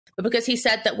but because he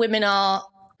said that women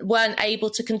weren't able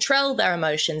to control their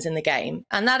emotions in the game.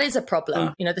 And that is a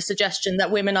problem. You know, the suggestion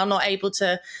that women are not able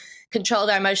to control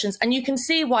their emotions. And you can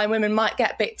see why women might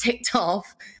get a bit ticked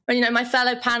off. But, you know, my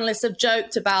fellow panelists have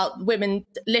joked about women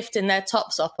lifting their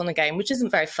tops up on the game, which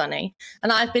isn't very funny.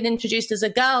 And I've been introduced as a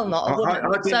girl, not a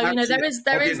woman. So, you know, there is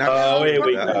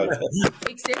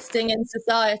existing in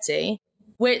society,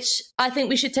 which I think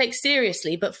we should take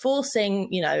seriously. But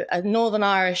forcing, you know, a Northern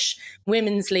Irish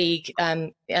Women's League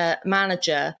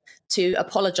manager to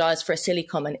apologise for a silly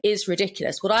comment is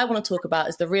ridiculous. What I want to talk about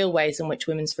is the real ways in which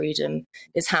women's freedom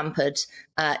is hampered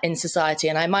in society.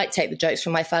 And I might take the jokes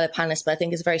from my fellow panelists, but I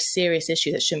think it's a very serious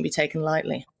issue that shouldn't be taken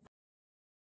lightly.